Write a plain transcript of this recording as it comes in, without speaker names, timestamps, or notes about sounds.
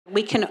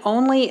We can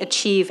only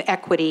achieve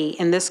equity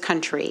in this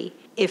country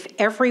if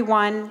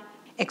everyone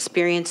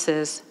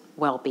experiences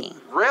well-being.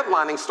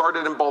 Redlining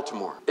started in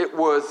Baltimore. It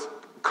was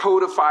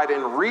codified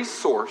and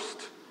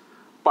resourced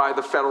by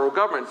the federal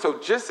government. So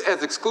just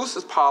as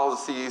exclusive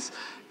policies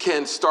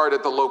can start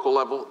at the local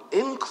level,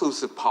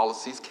 inclusive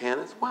policies can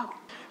as well.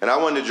 And I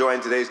wanted to join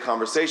today's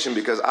conversation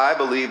because I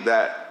believe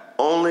that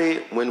only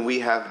when we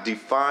have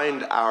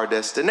defined our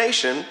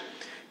destination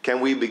can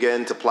we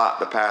begin to plot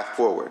the path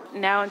forward.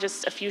 Now, in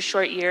just a few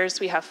short years,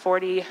 we have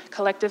 40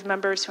 collective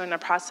members who are in the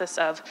process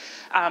of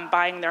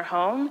buying their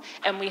home,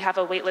 and we have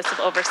a wait list of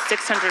over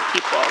 600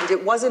 people. And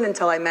it wasn't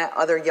until I met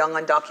other young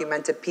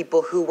undocumented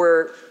people who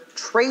were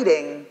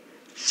trading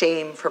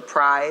shame for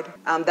pride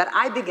that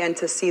I began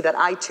to see that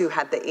I too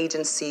had the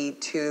agency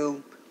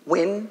to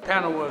win. The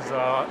panel was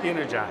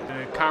energized.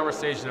 A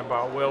conversation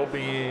about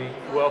well-being,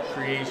 wealth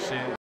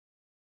creation,